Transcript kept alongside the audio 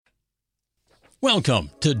Welcome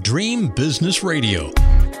to Dream Business Radio,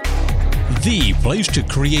 the place to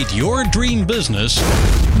create your dream business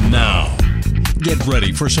now. Get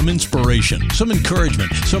ready for some inspiration, some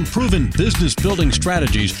encouragement, some proven business building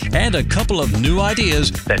strategies, and a couple of new ideas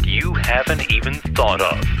that you haven't even thought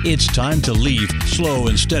of. It's time to leave slow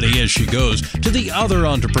and steady as she goes to the other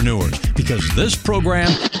entrepreneurs, because this program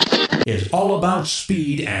is all about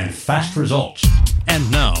speed and fast results. And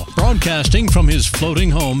now, broadcasting from his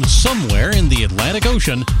floating home somewhere in the Atlantic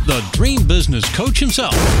Ocean, the dream business coach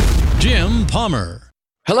himself, Jim Palmer.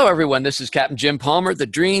 Hello, everyone. This is Captain Jim Palmer, the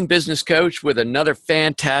Dream Business Coach, with another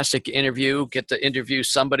fantastic interview. Get to interview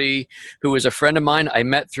somebody who is a friend of mine. I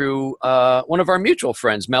met through one of our mutual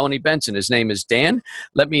friends, Melanie Benson. His name is Dan.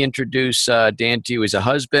 Let me introduce Dan to you. He's a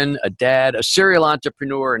husband, a dad, a serial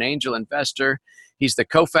entrepreneur, an angel investor. He's the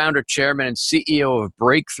co-founder, chairman, and CEO of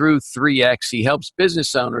Breakthrough 3X. He helps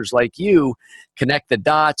business owners like you connect the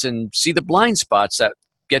dots and see the blind spots that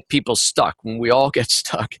get people stuck when we all get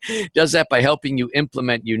stuck. Does that by helping you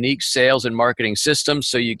implement unique sales and marketing systems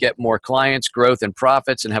so you get more clients, growth, and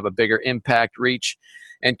profits, and have a bigger impact, reach,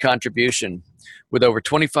 and contribution. With over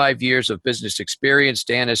 25 years of business experience,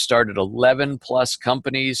 Dan has started 11 plus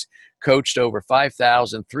companies, coached over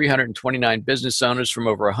 5,329 business owners from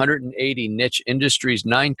over 180 niche industries,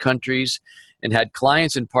 9 countries, and had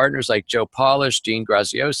clients and partners like Joe Polish, Dean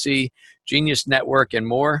Graziosi, Genius Network, and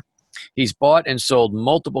more. He's bought and sold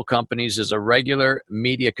multiple companies as a regular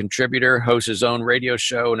media contributor, hosts his own radio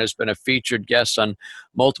show, and has been a featured guest on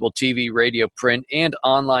multiple TV, radio, print, and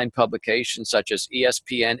online publications such as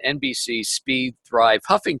ESPN, NBC, Speed, Thrive,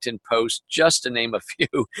 Huffington Post, just to name a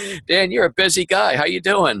few. Dan, you're a busy guy. How you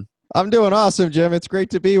doing? I'm doing awesome, Jim. It's great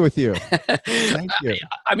to be with you. Thank you.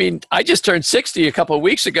 I mean, I just turned 60 a couple of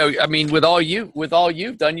weeks ago. I mean, with all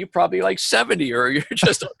you've done, you're probably like 70, or you're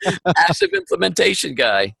just a massive implementation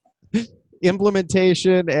guy.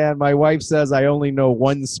 Implementation, and my wife says I only know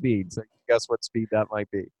one speed. So guess what speed that might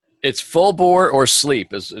be? It's full bore or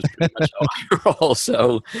sleep is pretty much how I roll.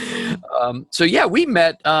 So yeah, we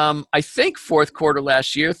met, I think, fourth quarter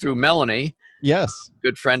last year through Melanie. Yes.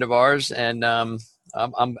 Good friend of ours. And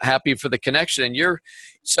I'm happy for the connection. And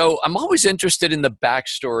so I'm always interested in the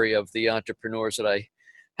backstory of the entrepreneurs that I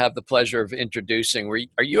have the pleasure of introducing.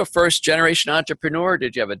 Are you a first generation entrepreneur?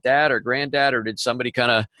 Did you have a dad or granddad, or did somebody kind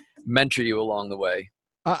of mentor you along the way?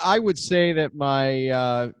 I would say that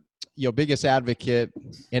my biggest advocate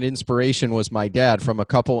and inspiration was my dad from a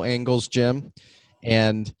couple angles, Jim.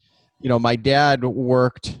 And my dad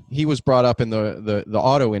he was brought up in the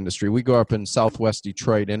auto industry. We grew up in Southwest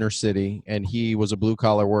Detroit, inner city, and he was a blue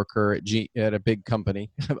collar worker at a big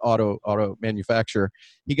company, auto manufacturer.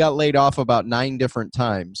 He got laid off about 9 different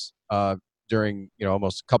times during,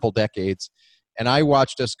 almost a couple decades. And I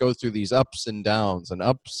watched us go through these ups and downs and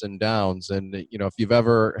ups and downs. And, if you've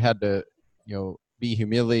ever had to, be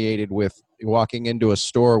humiliated with walking into a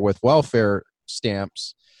store with welfare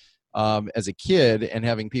stamps, as a kid and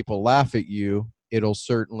having people laugh at you, it'll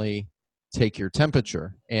certainly take your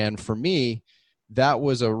temperature. And for me, that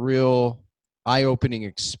was a real eye-opening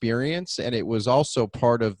experience. And it was also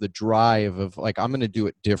part of the drive of like, I'm going to do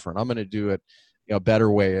it different. I'm going to do it a better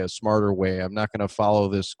way, a smarter way. I'm not going to follow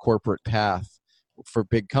this corporate path for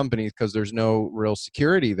big companies because there's no real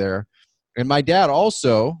security there. And my dad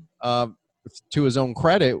also, to his own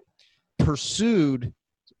credit, pursued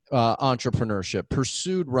entrepreneurship,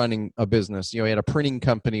 pursued running a business. He had a printing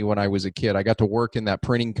company when I was a kid. I got to work in that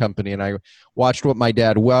printing company, and I watched what my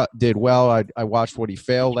dad did well. I watched what he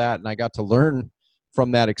failed at, and I got to learn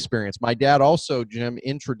from that experience. My dad also, Jim,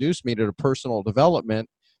 introduced me to the personal development,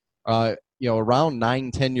 around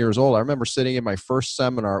 9, 10 years old. I remember sitting in my first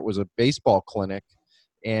seminar. It was a baseball clinic,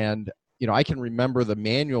 and I can remember the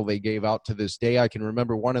manual they gave out to this day. I can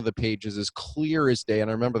remember one of the pages as clear as day, and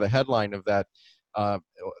I remember the headline of that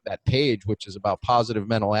page, which is about positive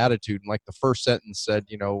mental attitude. And like the first sentence said,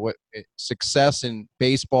 success in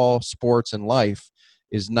baseball, sports, and life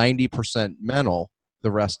is 90% mental,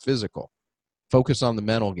 the rest physical. Focus on the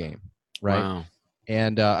mental game, right? Wow.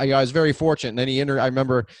 And I was very fortunate. And then I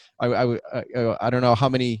remember, I don't know how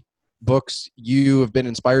many books you have been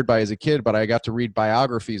inspired by as a kid, but I got to read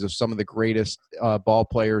biographies of some of the greatest ball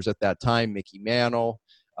players at that time, Mickey Mantle,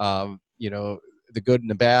 The Good and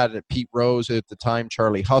the Bad, Pete Rose at the time,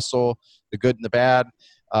 Charlie Hustle, The Good and the Bad.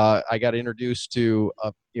 I got introduced to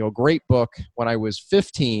a great book when I was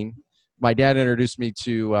 15. My dad introduced me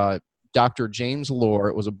to Dr. James Lohr.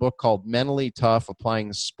 It was a book called Mentally Tough: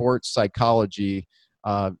 Applying Sports Psychology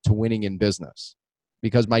to Winning in Business.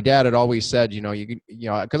 because my dad had always said,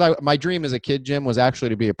 because my dream as a kid, Jim, was actually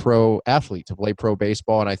to be a pro athlete, to play pro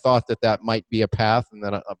baseball. And I thought that might be a path. And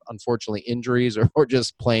then unfortunately injuries or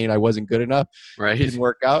just plain, I wasn't good enough. Right. Didn't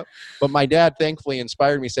work out. But my dad thankfully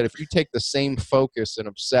inspired me, said, if you take the same focus and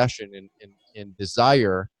obsession and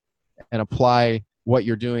desire and apply what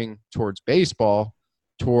you're doing towards baseball,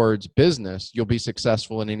 towards business, you'll be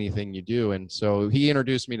successful in anything you do. And so he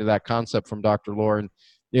introduced me to that concept from Dr. Lauren.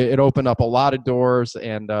 It opened up a lot of doors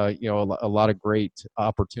and, a lot of great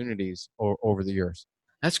opportunities over the years.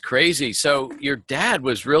 That's crazy. So your dad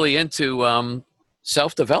was really into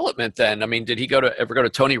self-development then. I mean, did he ever go to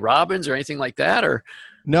Tony Robbins or anything like that? Or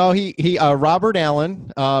no, he Robert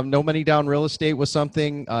Allen, No Money Down Real Estate was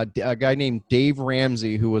something, a guy named Dave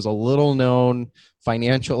Ramsey, who was a little known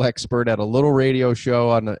financial expert at a little radio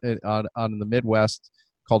show on the Midwest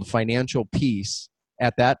called Financial Peace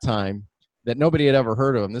at that time, that nobody had ever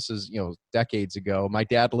heard of him. This is, decades ago. My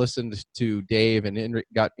dad listened to Dave and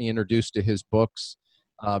got me introduced to his books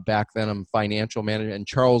back then on financial management. And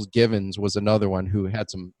Charles Givens was another one who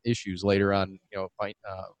had some issues later on,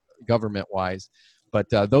 government-wise. But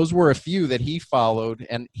those were a few that he followed,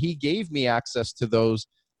 and he gave me access to those,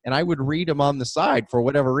 and I would read them on the side for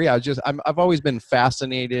whatever reason. I've always been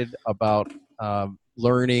fascinated about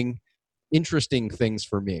learning interesting things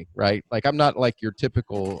for me, right? Like I'm not like your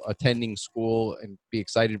typical attending school and be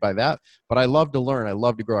excited by that, but I love to learn. I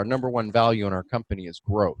love to grow. Our number one value in our company is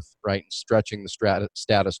growth, right? And stretching the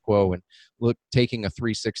status quo and taking a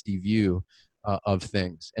 360 view of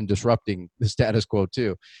things and disrupting the status quo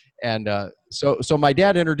too. And so my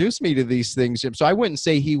dad introduced me to these things, Jim. So I wouldn't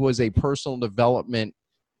say he was a personal development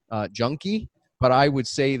junkie, but I would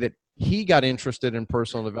say that he got interested in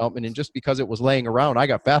personal development, and just because it was laying around, I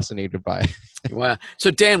got fascinated by it. Wow. So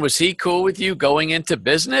Dan, was he cool with you going into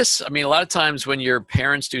business? I mean, a lot of times when your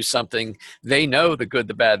parents do something, they know the good,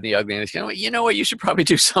 the bad, and the ugly, and they say, you know what, you should probably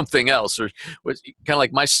do something else. Or was kind of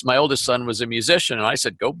like my oldest son was a musician, and I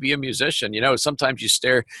said, go be a musician. Sometimes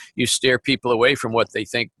you steer people away from what they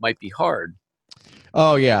think might be hard.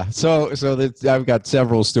 Oh yeah, so I've got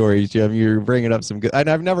several stories, Jim. You're bringing up some good, and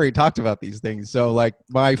I've never even talked about these things. So like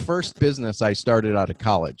my first business, I started out of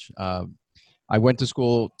college. I went to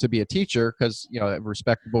school to be a teacher because a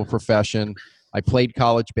respectable profession. I played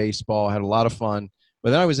college baseball, had a lot of fun.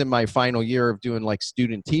 But then I was in my final year of doing like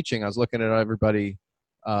student teaching. I was looking at everybody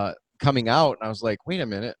coming out, and I was like, wait a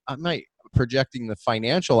minute, projecting the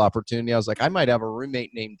financial opportunity. I was like, I might have a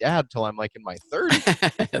roommate named Dad till I'm like in my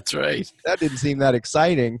 30s. That's right. That didn't seem that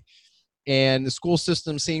exciting. And the school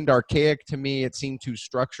system seemed archaic to me. It seemed too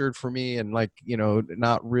structured for me and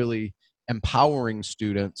not really empowering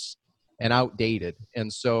students and outdated.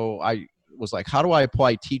 And so I was like, how do I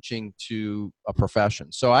apply teaching to a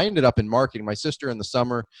profession? So I ended up in marketing. My sister in the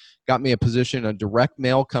summer got me a position in a direct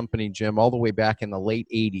mail company, Jim, all the way back in the late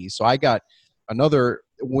 80s. So I got another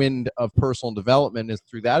wind of personal development is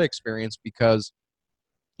through that experience because,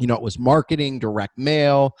 it was marketing, direct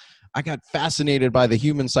mail. I got fascinated by the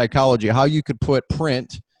human psychology, how you could put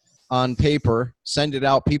print on paper, send it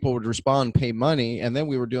out, people would respond, pay money. And then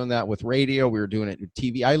we were doing that with radio. We were doing it with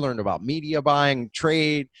TV. I learned about media buying,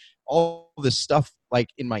 trade, all this stuff like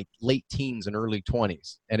in my late teens and early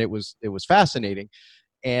 20s. And it was fascinating.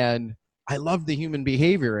 And I loved the human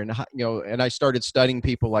behavior, and and I started studying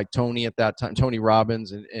people like Tony at that time, Tony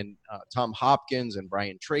Robbins and Tom Hopkins and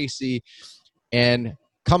Brian Tracy, and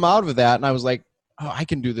come out of that. And I was like, oh, I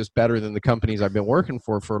can do this better than the companies I've been working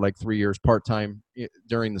for like 3 years part-time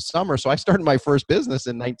during the summer. So I started my first business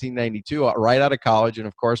in 1992, right out of college. And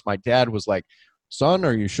of course, my dad was like, son,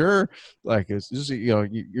 are you sure? Like,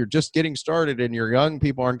 you're just getting started and you're young.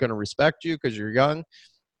 People aren't going to respect you because you're young.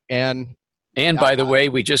 And by the way,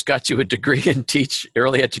 we just got you a degree in teach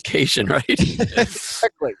early education, right?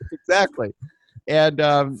 Exactly.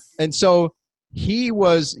 And so he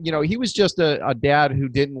was just a dad who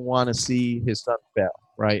didn't want to see his son fail,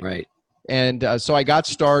 right? Right. And so I got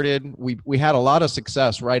started. We had a lot of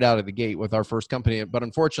success right out of the gate with our first company, but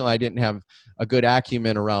unfortunately I didn't have a good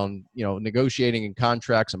acumen around, negotiating and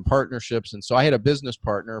contracts and partnerships. And so I had a business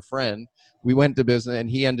partner, a friend. We went to business, and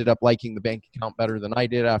he ended up liking the bank account better than I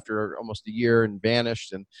did after almost a year, and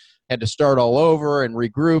vanished and had to start all over and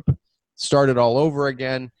regroup, started all over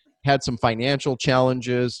again, had some financial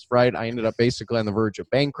challenges, right? I ended up basically on the verge of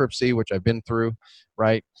bankruptcy, which I've been through,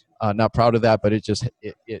 right? Not proud of that, but it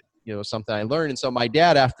something I learned. And so my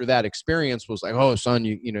dad, after that experience, was like, oh, son,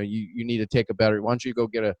 you need to take why don't you go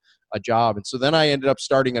get a job? And so then I ended up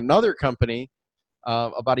starting another company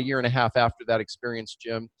about a year and a half after that experience,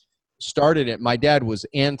 Jim. Started it. My dad was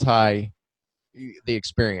anti the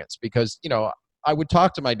experience because, I would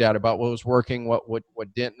talk to my dad about what was working, what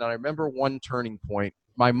didn't. And I remember one turning point.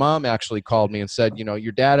 My mom actually called me and said,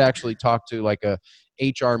 your dad actually talked to like a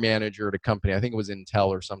HR manager at a company. I think it was Intel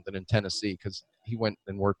or something in Tennessee, because he went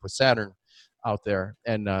and worked with Saturn out there.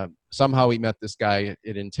 And somehow he met this guy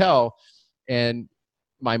at Intel. And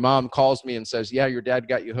my mom calls me and says, yeah, your dad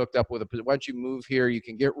got you hooked up with why don't you move here? You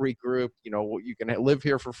can get regrouped. You can live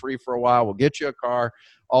here for free for a while. We'll get you a car,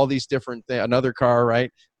 all these different things, another car,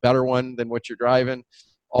 right? Better one than what you're driving,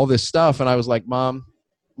 all this stuff. And I was like, Mom,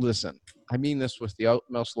 listen, I mean this with the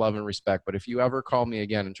utmost love and respect, but if you ever call me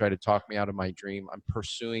again and try to talk me out of my dream, I'm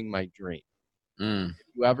pursuing my dream. If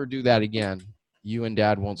you ever do that again, you and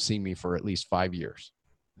Dad won't see me for at least 5 years,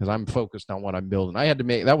 because I'm focused on what I'm building. I had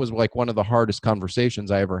to that was like one of the hardest conversations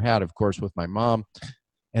I ever had, of course, with my mom.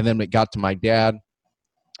 And then it got to my dad,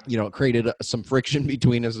 it created some friction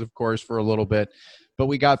between us, of course, for a little bit, but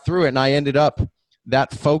we got through it. And I ended up,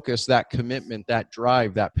 that focus, that commitment, that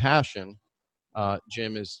drive, that passion,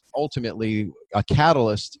 Jim, is ultimately a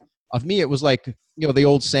catalyst of me. It was like, the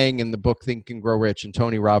old saying in the book, Think and Grow Rich, and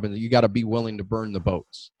Tony Robbins, you got to be willing to burn the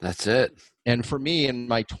boats. That's it. And for me in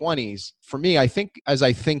my 20s, I think as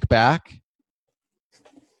I think back,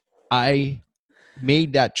 I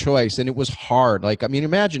made that choice, and it was hard. Like, I mean,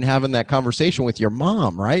 imagine having that conversation with your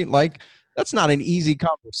mom, right? Like, that's not an easy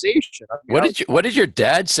conversation. I mean, What did your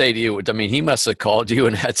dad say to you? I mean, he must have called you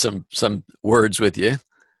and had some words with you.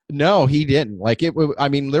 No, he didn't. Like, I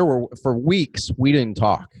mean, there were, for weeks we didn't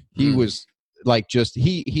talk. He was like, just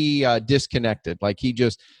he disconnected. Like, he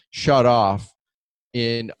just shut off.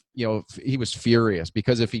 He was furious,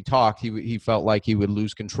 because if he talked, he felt like he would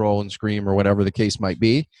lose control and scream or whatever the case might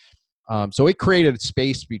be. So it created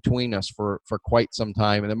space between us for quite some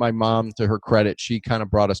time. And then my mom, to her credit, she kind of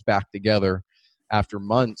brought us back together after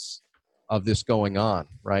months of this going on,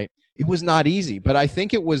 right? It was not easy, but I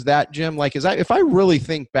think it was that, Jim, like, if I really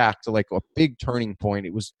think back to like a big turning point,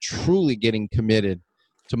 it was truly getting committed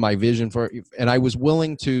to my vision and I was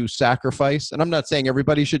willing to sacrifice. And I'm not saying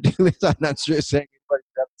everybody should do this. I'm not just saying everybody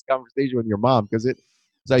should have this conversation with your mom, because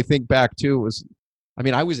as I think back to,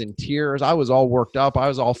 I was in tears. I was all worked up. I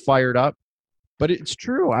was all fired up. But it's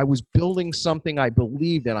true. I was building something I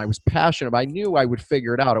believed in. I was passionate about. I knew I would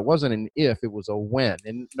figure it out. It wasn't an if, it was a when.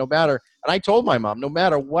 And I told my mom, no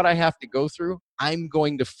matter what I have to go through, I'm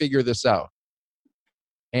going to figure this out.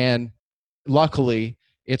 And luckily,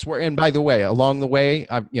 and by the way, along the way,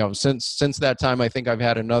 I've, since that time, I think I've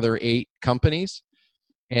had another 8 companies.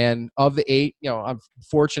 And of the 8, I'm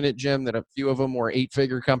fortunate, Jim, that a few of them were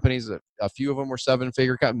 8-figure companies, a few of them were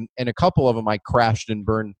 7-figure companies, and a couple of them I crashed and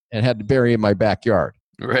burned and had to bury in my backyard.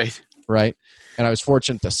 Right. And I was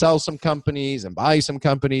fortunate to sell some companies and buy some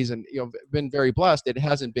companies, and been very blessed. It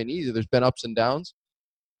hasn't been easy. There's been ups and downs,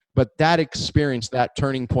 but that experience, that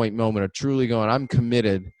turning point moment of truly going, I'm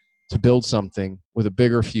committed to build something with a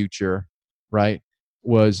bigger future, right,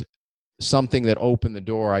 was something that opened the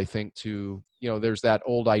door, I think, to, there's that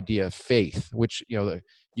old idea of faith, which,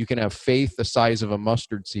 you can have faith the size of a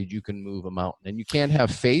mustard seed, you can move a mountain. And you can't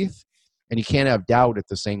have faith and you can't have doubt at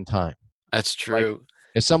the same time. That's true. Like,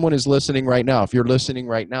 if someone is listening right now, if you're listening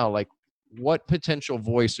right now, like, what potential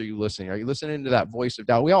voice are you listening? Are you listening to that voice of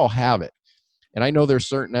doubt? We all have it. And I know there's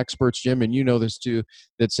certain experts, Jim, and you know this too,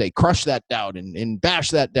 that say, crush that doubt and bash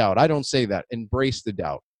that doubt. I don't say that. Embrace the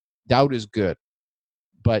doubt. Doubt is good.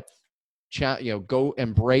 But go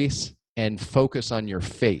embrace and focus on your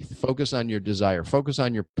faith, focus on your desire, focus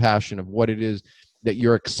on your passion of what it is that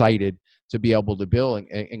you're excited to be able to build,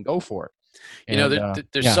 and go for it. And,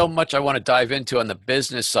 there's so much I want to dive into on the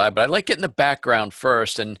business side, but I like getting the background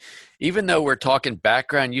first. And even though we're talking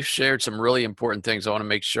background, you shared some really important things I want to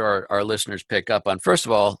make sure our listeners pick up on. First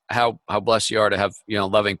of all, how blessed you are to have,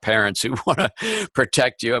 loving parents who want to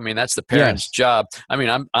protect you. I mean, that's the parents' job. I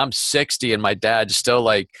mean, I'm 60 and my dad's still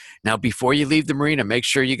like, now before you leave the marina, make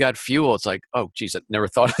sure you got fuel. It's like, oh geez, I never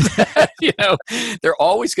thought of that. They're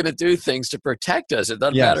always going to do things to protect us. It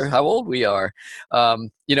doesn't matter how old we are.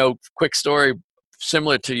 Quick story,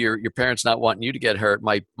 similar to your parents not wanting you to get hurt.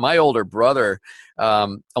 My older brother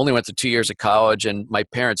only went to 2 years of college, and my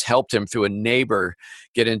parents helped him through a neighbor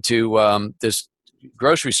get into this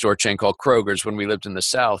grocery store chain called Kroger's when we lived in the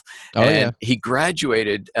South. He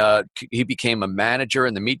graduated. He became a manager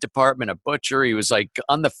in the meat department, a butcher. He was like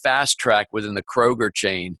on the fast track within the Kroger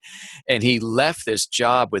chain. And he left this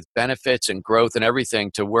job with benefits and growth and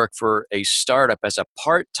everything to work for a startup as a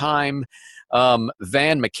part-time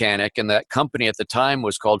van mechanic, and that company at the time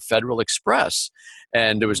was called Federal Express,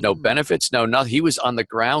 and there was no benefits, no nothing. He was on the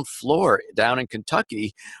ground floor down in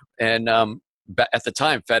Kentucky, and at the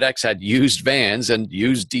time, FedEx had used vans and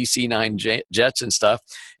used DC-9 jets and stuff.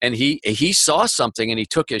 And he saw something and he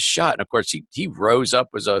took his shot. And of course, he rose up,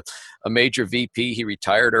 was a major VP. He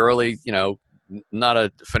retired early, not a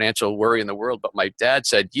financial worry in the world. But my dad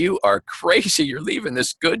said, "You are crazy. You're leaving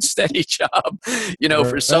this good, steady job,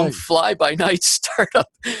 for some fly-by-night startup,"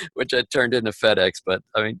 which had turned into FedEx. But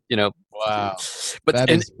I mean, Wow. But That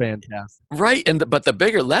is fantastic. right, but the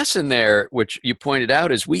bigger lesson there, which you pointed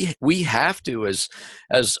out, is we have to, as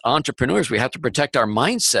entrepreneurs, we have to protect our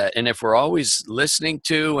mindset. And if we're always listening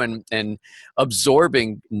to and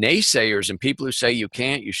absorbing naysayers and people who say you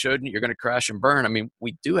can't, you shouldn't, you're going to crash and burn. I mean,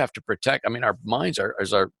 we do have to protect. I mean, our minds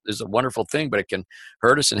is a wonderful thing, but it can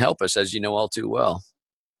hurt us and help us, as you know all too well.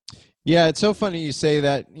 Yeah, it's so funny you say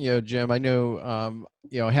that, Jim. I know,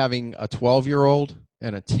 having a 12-year-old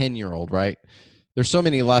and a 10-year-old, right? There's so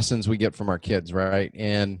many lessons we get from our kids, right?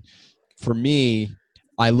 And for me,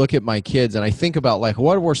 I look at my kids and I think about, like,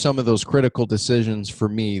 what were some of those critical decisions for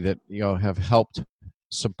me that, have helped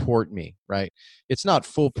support me, right? It's not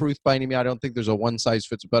foolproof by any means. I don't think there's a one size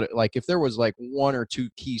fits, but like if there was like one or two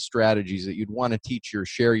key strategies that you'd want to teach or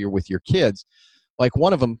share with your kids, like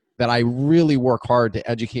one of them that I really work hard to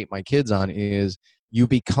educate my kids on is you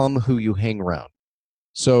become who you hang around.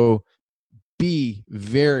 So be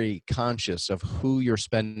very conscious of who you're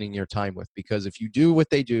spending your time with, because if you do what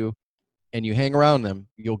they do and you hang around them,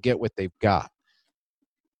 you'll get what they've got.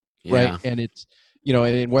 Yeah. Right. And it's,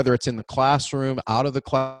 and whether it's in the classroom, out of the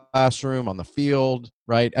classroom, on the field,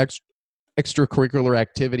 right? Extracurricular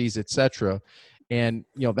activities, etc. And,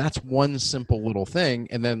 that's one simple little thing.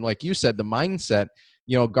 And then, like you said, the mindset,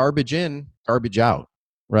 garbage in, garbage out,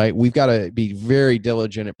 right? We've got to be very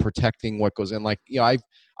diligent at protecting what goes in. Like,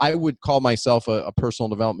 I would call myself a personal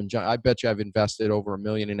development. I bet you I've invested over $1.5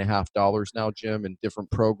 million now, Jim, in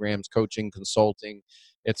different programs, coaching, consulting,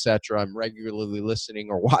 etc. I'm regularly listening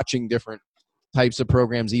or watching different types of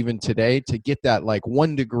programs even today to get that like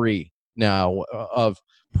 1 degree now of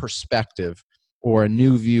perspective or a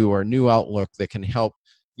new view or a new outlook that can help,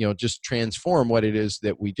 just transform what it is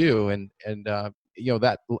that we do. And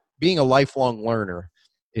that being a lifelong learner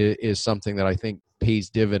is something that I think pays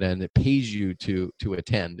dividend. It pays you to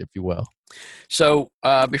attend, if you will. So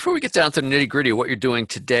before we get down to the nitty gritty of what you're doing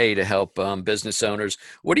today to help business owners,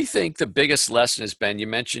 what do you think the biggest lesson has been? You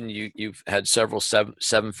mentioned you've had several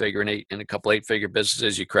seven-figure and a couple 8-figure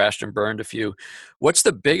businesses. You crashed and burned a few. What's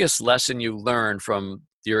the biggest lesson you learned from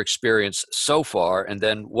your experience so far? And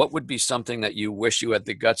then what would be something that you wish you had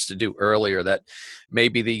the guts to do earlier that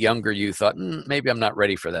maybe the younger you thought, maybe I'm not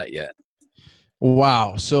ready for that yet?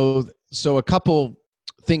 Wow. So a couple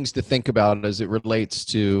things to think about as it relates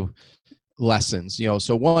to lessons.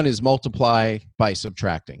 So one is multiply by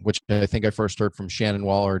subtracting, which I think I first heard from Shannon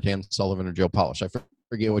Waller, Dan Sullivan, or Joe Polish. I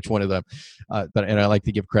forget which one of them, and I like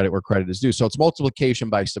to give credit where credit is due. So it's multiplication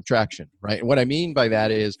by subtraction, right? And what I mean by that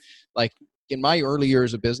is, like in my early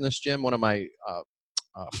years of business, Jim, one of my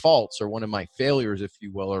faults or one of my failures, if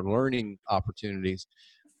you will, or learning opportunities,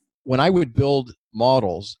 when I would build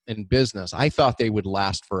models in business, I thought they would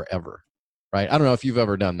last forever, right? I don't know if you've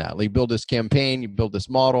ever done that. Like, you build this campaign, you build this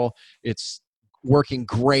model, it's working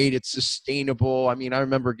great, it's sustainable. I mean, I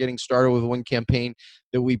remember getting started with one campaign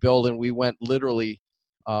that we built, and we went literally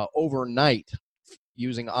overnight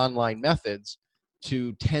using online methods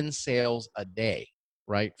to 10 sales a day,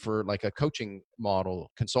 right? For like a coaching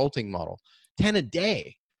model, consulting model, 10 a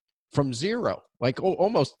day. From zero, like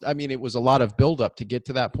almost, I mean, it was a lot of buildup to get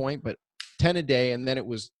to that point, but 10 a day, and then it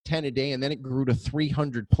was 10 a day, and then it grew to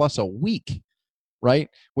 300 plus a week, right?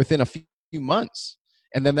 Within a few months.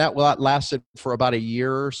 And then that lasted for about a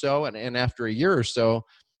year or so. And after a year or so,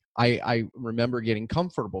 I remember getting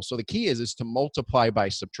comfortable. So the key is to multiply by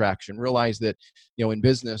subtraction. Realize that, in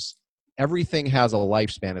business, everything has a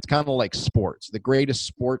lifespan. It's kind of like sports. The greatest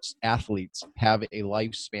sports athletes have a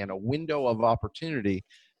lifespan, a window of opportunity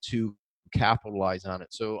to capitalize on it.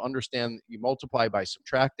 So understand you multiply by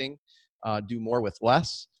subtracting, do more with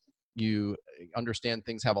less. You understand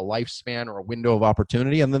things have a lifespan or a window of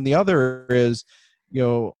opportunity. And then the other is,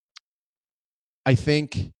 I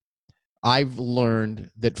think I've learned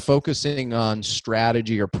that focusing on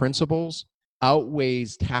strategy or principles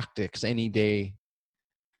outweighs tactics any day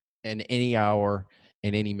and any hour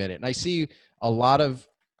and any minute. And I see a lot of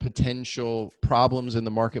potential problems in the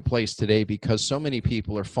marketplace today because so many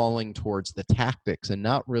people are falling towards the tactics and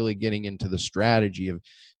not really getting into the strategy of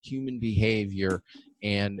human behavior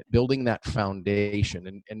and building that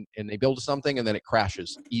foundation. And they build something and then it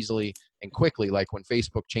crashes easily and quickly, like when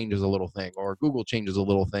Facebook changes a little thing or Google changes a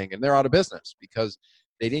little thing and they're out of business because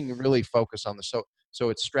they didn't really focus on the so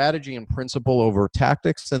it's strategy and principle over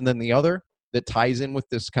tactics. And then the other that ties in with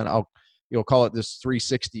this kind of, you'll call it this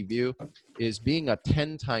 360 view, is being a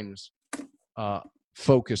 10 times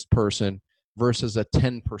focused person versus a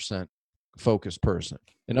 10% focused person.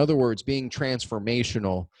 In other words, being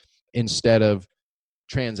transformational instead of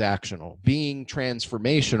transactional, being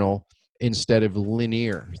transformational instead of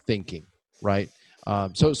linear thinking, right?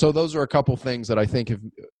 So those are a couple things that I think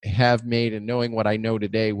have made, and knowing what I know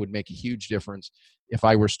today would make a huge difference if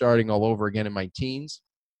I were starting all over again in my teens.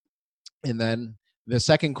 And then the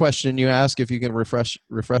second question you ask, if you can refresh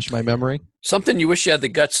my memory. Something you wish you had the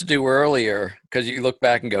guts to do earlier, because you look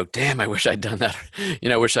back and go, damn, I wish I'd done that.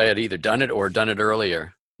 I wish I had either done it or done it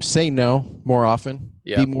earlier. Say no more often.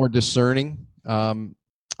 Yeah. Be more discerning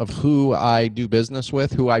of who I do business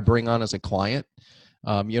with, who I bring on as a client.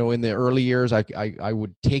 In the early years, I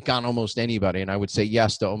would take on almost anybody, and I would say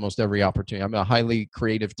yes to almost every opportunity. I'm a highly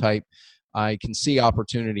creative type. I can see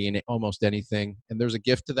opportunity in almost anything, and there's a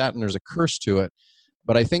gift to that, and there's a curse to it.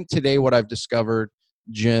 But I think today what I've discovered,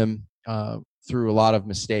 Jim, through a lot of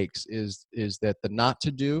mistakes, is that the not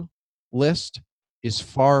to do list is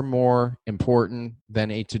far more important than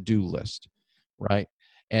a to-do list, right?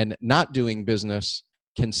 And not doing business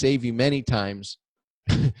can save you many times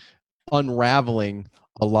unraveling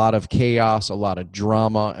a lot of chaos, a lot of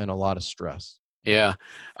drama, and a lot of stress. Yeah.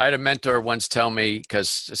 I had a mentor once tell me,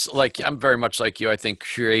 because it's like, I'm very much like you, I think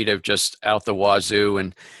creative just out the wazoo.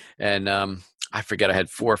 And I forget, I had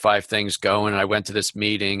 4 or 5 things going, and I went to this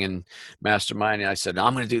meeting and mastermind, and I said, no,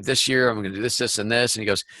 I'm going to do this year. I'm going to do this, this, and this. And he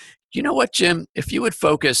goes, you know what, Jim, if you would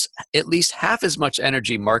focus at least half as much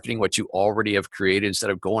energy marketing what you already have created instead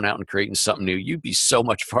of going out and creating something new, you'd be so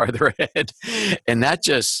much farther ahead. And that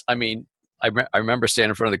just, I remember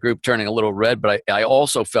standing in front of the group turning a little red, but I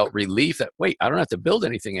also felt relief that, wait, I don't have to build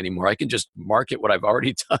anything anymore. I can just market what I've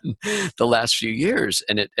already done the last few years.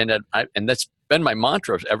 And that's been my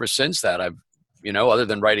mantra ever since that. I've, other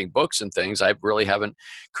than writing books and things, I really haven't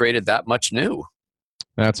created that much new.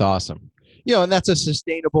 That's awesome. And that's a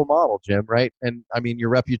sustainable model, Jim, right? And I mean, your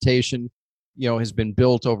reputation, has been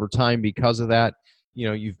built over time because of that.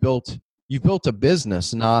 You've built a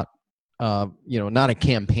business, not a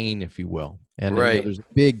campaign, if you will. And right. There's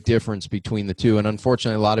a big difference between the two. And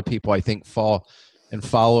unfortunately, a lot of people, I think,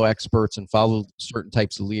 follow experts and follow certain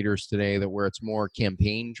types of leaders today where it's more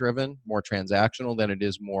campaign driven, more transactional than it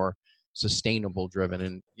is more sustainable driven.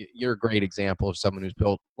 And you're a great example of someone who's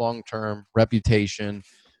built long-term reputation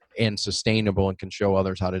and sustainable and can show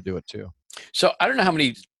others how to do it too. So I don't know how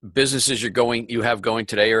many businesses you have going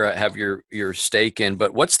today or have your stake in,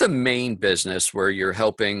 but what's the main business where you're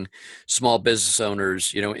helping small business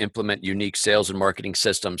owners, implement unique sales and marketing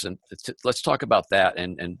systems? And let's talk about that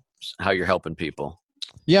and how you're helping people.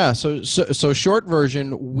 Yeah. So short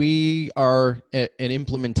version, we are an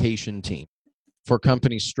implementation team for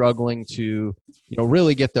companies struggling to,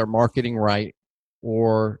 really get their marketing right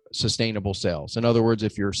or sustainable sales. In other words,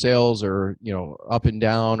 if your sales are, up and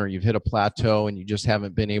down, or you've hit a plateau and you just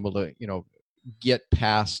haven't been able to, get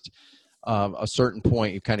past a certain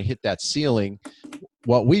point, you kind of hit that ceiling.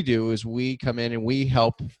 What we do is we come in and we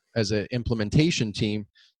help as an implementation team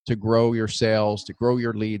to grow your sales, to grow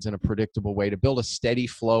your leads in a predictable way, to build a steady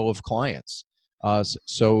flow of clients.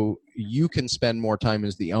 So you can spend more time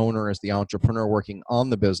as the owner, as the entrepreneur working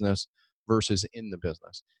on the business versus in the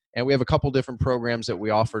business. And we have a couple different programs that we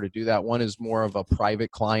offer to do that. One is more of a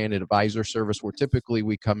private client advisor service where typically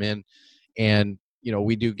we come in and,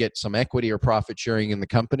 we do get some equity or profit sharing in the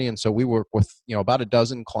company. And so we work with, about a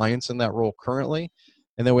dozen clients in that role currently.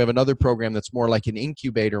 And then we have another program that's more like an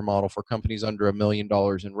incubator model for companies under $1 million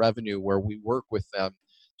in revenue, where we work with them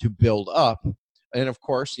to build up. And of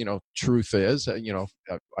course, truth is, I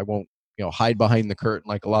won't, hide behind the curtain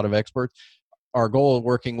like a lot of experts. Our goal of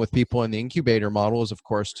working with people in the incubator model is, of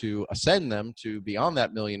course, to ascend them to beyond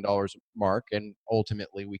that $1 million mark. And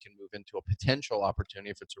ultimately, we can move into a potential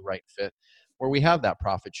opportunity, if it's a right fit, where we have that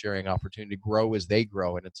profit sharing opportunity to grow as they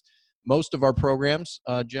grow. And most of our programs,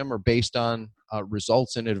 Jim, are based on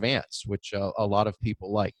results in advance, which a lot of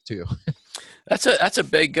people like too. That's a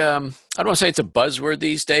big, I don't want to say it's a buzzword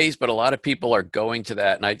these days, but a lot of people are going to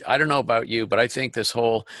that. And I don't know about you, but I think first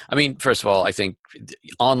of all, I think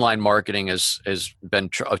online marketing has been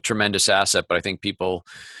a tremendous asset, but I think people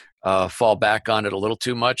fall back on it a little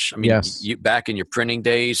too much. Yes. You back in your printing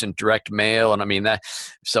days and direct mail. And that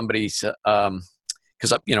somebody's,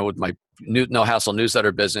 because with my no hassle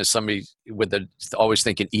newsletter business, somebody with always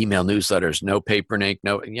thinking email newsletters, no paper and ink,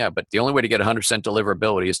 but the only way to get 100%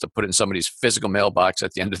 deliverability is to put it in somebody's physical mailbox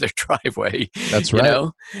at the end of their driveway. That's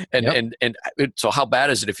right. And so how bad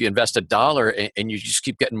is it if you invest $1 and you just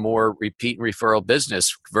keep getting more repeat and referral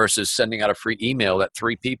business versus sending out a free email that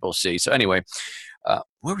 3 people see? So anyway,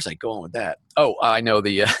 where was I going with that? Oh, I know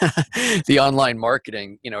the the online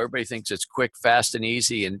marketing. Everybody thinks it's quick, fast, and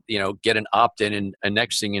easy, and get an opt-in, and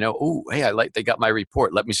next thing you know, oh, hey, they got my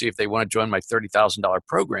report. Let me see if they want to join my $30,000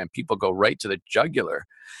 program. People go right to the jugular,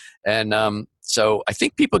 and so I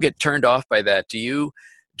think people get turned off by that. Do you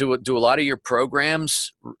do a lot of your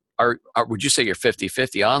programs? Would you say you're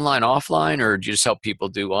 50-50 online, offline, or do you just help people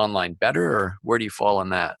do online better, or where do you fall on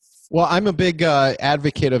that? Well, I'm a big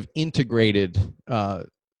advocate of integrated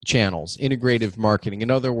channels, integrative marketing. In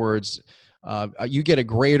other words, you get a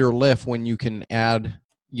greater lift when you can add,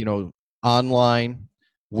 online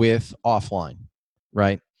with offline,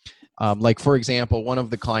 right? Like, for example, one of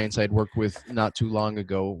the clients I'd worked with not too long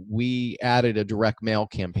ago, we added a direct mail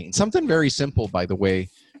campaign. Something very simple, by the way,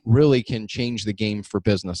 really can change the game for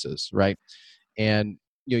businesses, right? And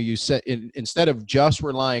you set instead of just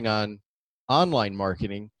relying on online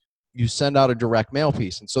marketing, you send out a direct mail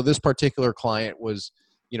piece. And so this particular client was,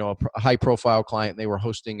 a high profile client. They were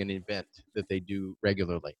hosting an event that they do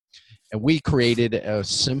regularly. And we created a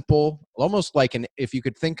simple, almost like if you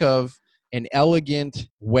could think of an elegant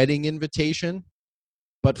wedding invitation,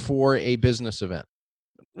 but for a business event.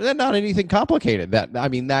 Not anything complicated.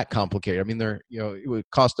 That complicated. It would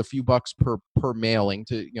cost a few bucks per mailing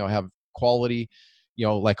to, have quality,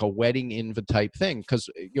 like a wedding invite type thing. Because,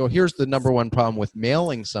 here's the number one problem with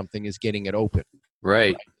mailing something is getting it open.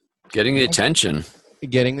 Right. Getting the attention.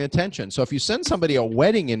 So if you send somebody a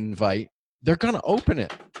wedding invite, they're going to open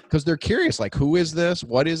it because they're curious, like, who is this?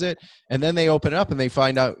 What is it? And then they open it up and they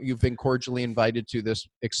find out you've been cordially invited to this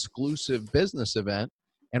exclusive business event.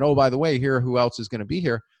 And, oh, by the way, here, who else is going to be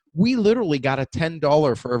here? We literally got a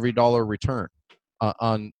 $10 for every dollar return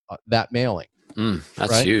on that mailing. That's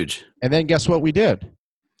right? huge. And then guess what we did?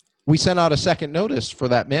 We sent out a second notice for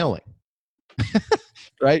that mailing,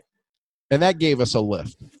 right? And that gave us a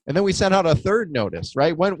lift. And then we sent out a third notice,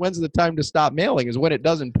 right? When's the time to stop mailing is when it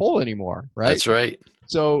doesn't pull anymore, right? That's right.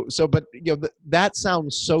 But that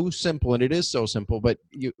sounds so simple, and it is so simple, but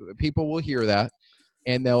people will hear that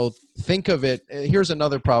and they'll think of it. Here's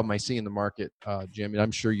another problem I see in the market, Jim, and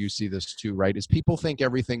I'm sure you see this too, right? Is people think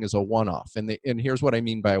everything is a one-off. And here's what I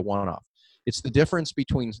mean by a one-off. It's the difference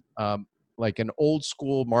between like an old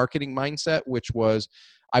school marketing mindset, which was,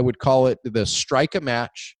 I would call it the strike a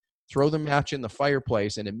match, throw the match in the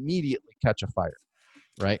fireplace and immediately catch a fire,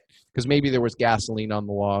 right? Because maybe there was gasoline on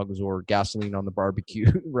the logs or gasoline on the barbecue,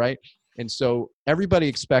 right? And so everybody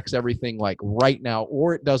expects everything like right now,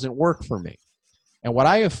 or it doesn't work for me. And what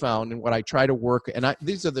I have found and what I try to work, and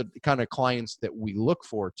these are the kind of clients that we look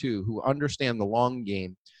for too, who understand the long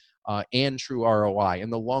game and true ROI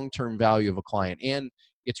and the long-term value of a client and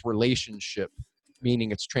its relationship,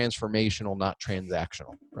 meaning it's transformational, not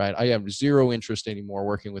transactional, right? I have zero interest anymore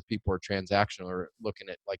working with people who are transactional or looking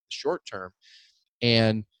at like the short term.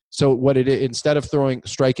 And so what it is, instead of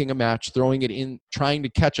striking a match, throwing it in, trying to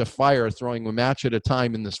catch a fire, throwing a match at a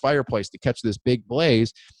time in this fireplace to catch this big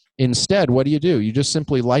blaze, instead, what do? You just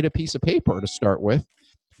simply light a piece of paper to start with.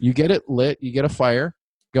 You get it lit, you get a fire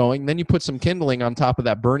going, then you put some kindling on top of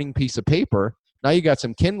that burning piece of paper. Now you got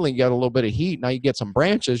some kindling, you got a little bit of heat. Now you get some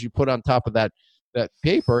branches you put on top of that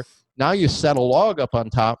paper. Now you set a log up on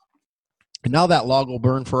top, and now that log will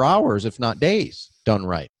burn for hours, if not days, done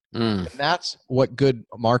right. And that's what good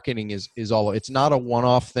marketing is all. It's not a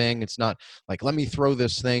one-off thing. It's not like, let me throw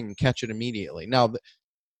this thing and catch it immediately. Now,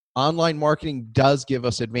 online marketing does give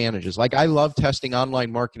us advantages. Like, I love testing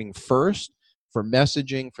online marketing first for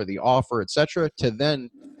messaging, for the offer, etc., to then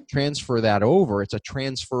transfer that over. It's a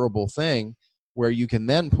transferable thing where you can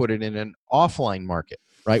then put it in an offline market,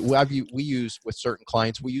 right? We use, with certain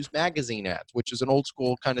clients, we use magazine ads, which is an old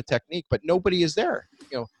school kind of technique, but nobody is there.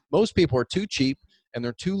 Most people are too cheap and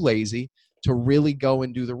they're too lazy to really go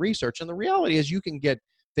and do the research. And the reality is, you can get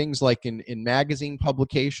things like in magazine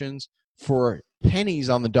publications for pennies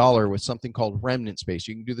on the dollar with something called remnant space.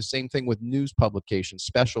 You can do the same thing with news publications,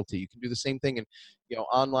 specialty. You can do the same thing in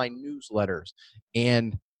online newsletters.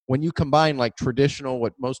 And when you combine like traditional,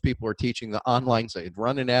 what most people are teaching, the online side,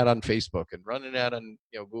 run an ad on Facebook and run an ad on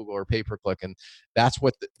Google or pay-per-click, and that's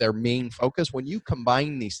what their main focus. When you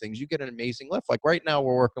combine these things, you get an amazing lift. Like right now,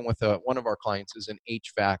 we're working with one of our clients is an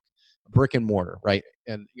HVAC brick and mortar, right?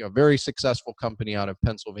 And very successful company out of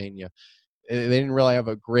Pennsylvania. They didn't really have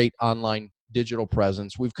a great online digital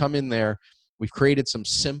presence. We've come in there. We've created some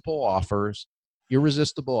simple offers,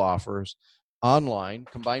 irresistible offers online,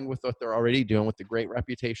 combined with what they're already doing with the great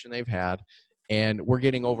reputation they've had. And we're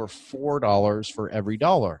getting over $4 for every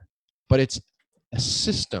dollar. But it's a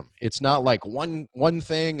system. It's not like one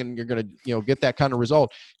thing and you're going to get that kind of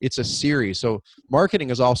result. It's a series. So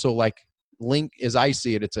marketing is also like link, as I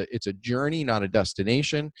see it, it's a journey, not a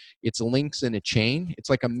destination. It's links in a chain. It's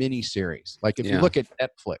like a mini series. Like if you look at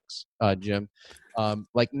Netflix, Jim,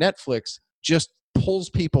 like Netflix just pulls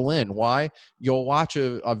people in. Why? You'll watch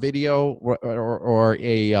a video or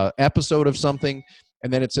a episode of something,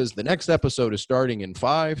 and then it says the next episode is starting in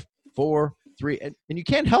 5, 4, 3, and you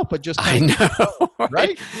can't help but just I know,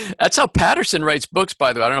 right? That's how Patterson writes books,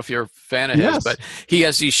 by the way. I don't know if you're a fan of his, but he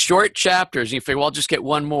has these short chapters, and you figure, well, I'll just get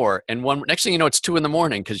one more, and next thing you know, it's 2 a.m.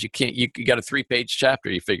 because you got a 3-page chapter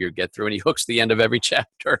you figure get through, and he hooks the end of every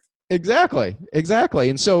chapter. Exactly.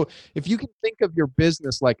 And so if you can think of your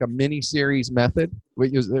business like a mini series method,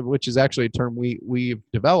 which is actually a term we've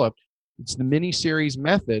developed, it's the mini series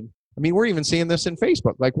method. I mean, we're even seeing this in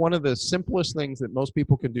Facebook. Like one of the simplest things that most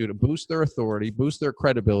people can do to boost their authority, boost their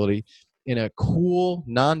credibility in a cool,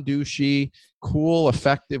 non-douchey, cool,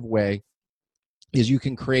 effective way is you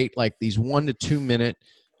can create like these 1 to 2 minute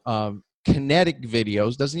kinetic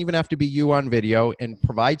videos. Doesn't even have to be you on video, and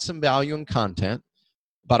provide some value and content.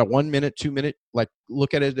 About a 1 minute, 2 minute, like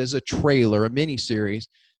look at it as a trailer, a mini series,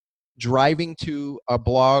 driving to a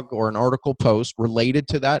blog or an article post related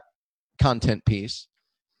to that content piece.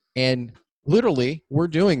 And literally, we're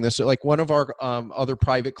doing this. Like one of our other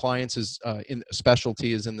private clients is in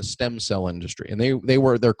specialty is in the stem cell industry, and they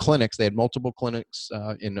were their clinics. They had multiple clinics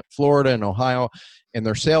in Florida and Ohio, and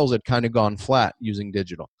their sales had kind of gone flat using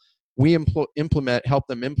digital. We help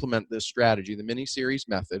them implement this strategy, the mini series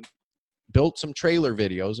method. Built some trailer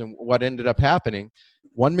videos, and what ended up happening: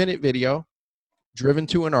 1 minute video, driven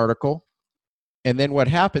to an article, and then what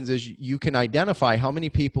happens is you can identify how many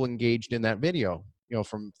people engaged in that video.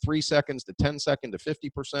 From 3 seconds to 10 seconds to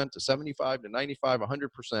 50% to 75 to 95,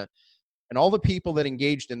 100%. And all the people that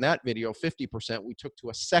engaged in that video, 50%, we took to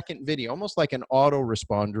a second video, almost like an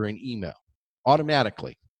autoresponder in email,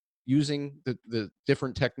 automatically, using the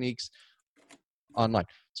different techniques online.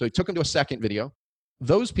 So we took them to a second video.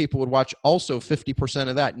 Those people would watch also 50%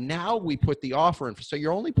 of that. Now we put the offer in. So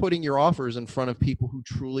you're only putting your offers in front of people who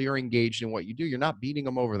truly are engaged in what you do. You're not beating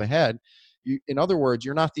them over the head. In other words,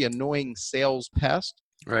 you're not the annoying sales pest.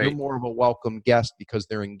 Right. You're more of a welcome guest because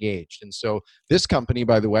they're engaged. And so this company,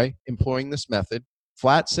 by the way, employing this method,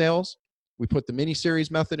 flat sales, we put the mini series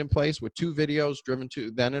method in place with 2 videos driven to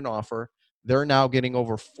then an offer. They're now getting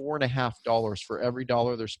over $4.50 for every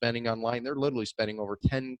dollar they're spending online. They're literally spending over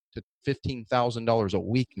 $10,000 to $15,000 a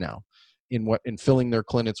week now in filling their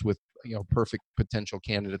clinics with perfect potential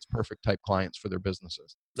candidates, perfect type clients for their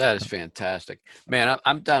businesses. That is fantastic, man.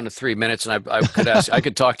 I'm down to 3 minutes, and I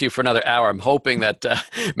could talk to you for another hour. I'm hoping that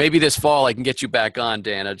maybe this fall I can get you back on,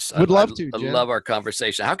 Dan. I love our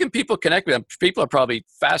conversation. How can people connect with them? People are probably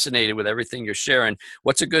fascinated with everything you're sharing.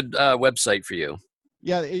 What's a good website for you?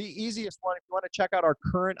 Yeah, the easiest one, if you want to check out our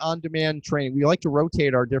current on-demand training, we like to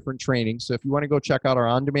rotate our different trainings. So if you want to go check out our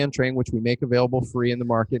on-demand training, which we make available free in the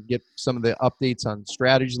market, get some of the updates on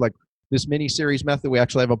strategies like this mini series method, we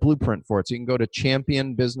actually have a blueprint for it. So you can go to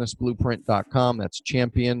championbusinessblueprint.com. That's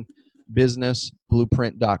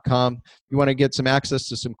championbusinessblueprint.com. If you want to get some access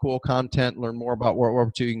to some cool content, learn more about what we're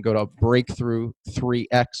up to, you can go to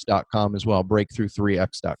breakthrough3x.com as well,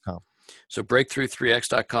 breakthrough3x.com. So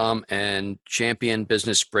breakthrough3x.com and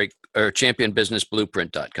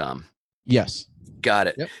championbusinessblueprint.com. Yes. Got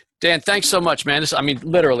it. Yep. Dan, thanks so much, man.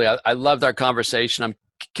 Literally, I loved our conversation. I'm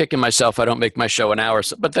kicking myself I don't make my show an hour,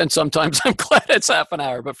 but then sometimes I'm glad it's half an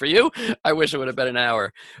hour. But for you, I wish it would have been an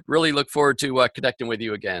hour. Really look forward to connecting with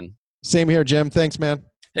you again. Same here, Jim. Thanks, man.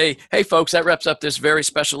 Hey, folks, that wraps up this very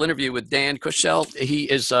special interview with Dan Kuschell. He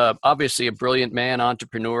is obviously a brilliant man,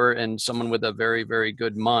 entrepreneur, and someone with a very, very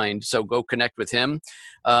good mind. So go connect with him.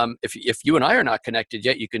 If you and I are not connected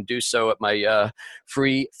yet, you can do so at my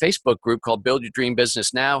free Facebook group called Build Your Dream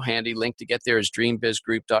Business Now. Handy link to get there is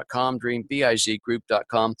dreambizgroup.com,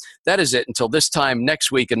 dreambizgroup.com. That is it. Until this time next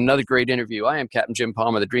week, another great interview. I am Captain Jim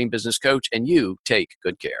Palmer, the Dream Business Coach, and you take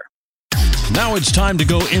good care. Now it's time to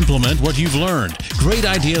go implement what you've learned. Great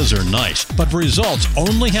ideas are nice, but results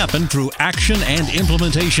only happen through action and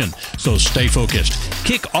implementation. So stay focused.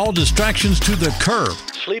 Kick all distractions to the curb.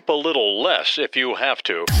 Sleep a little less if you have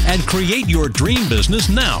to. And create your dream business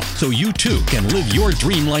now so you too can live your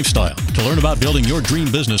dream lifestyle. To learn about building your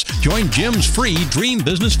dream business, join Jim's free Dream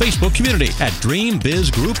Business Facebook community at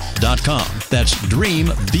dreambizgroup.com. That's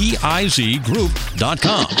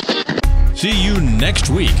dreambizgroup.com. See you next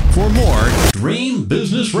week for more Dream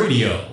Business Radio.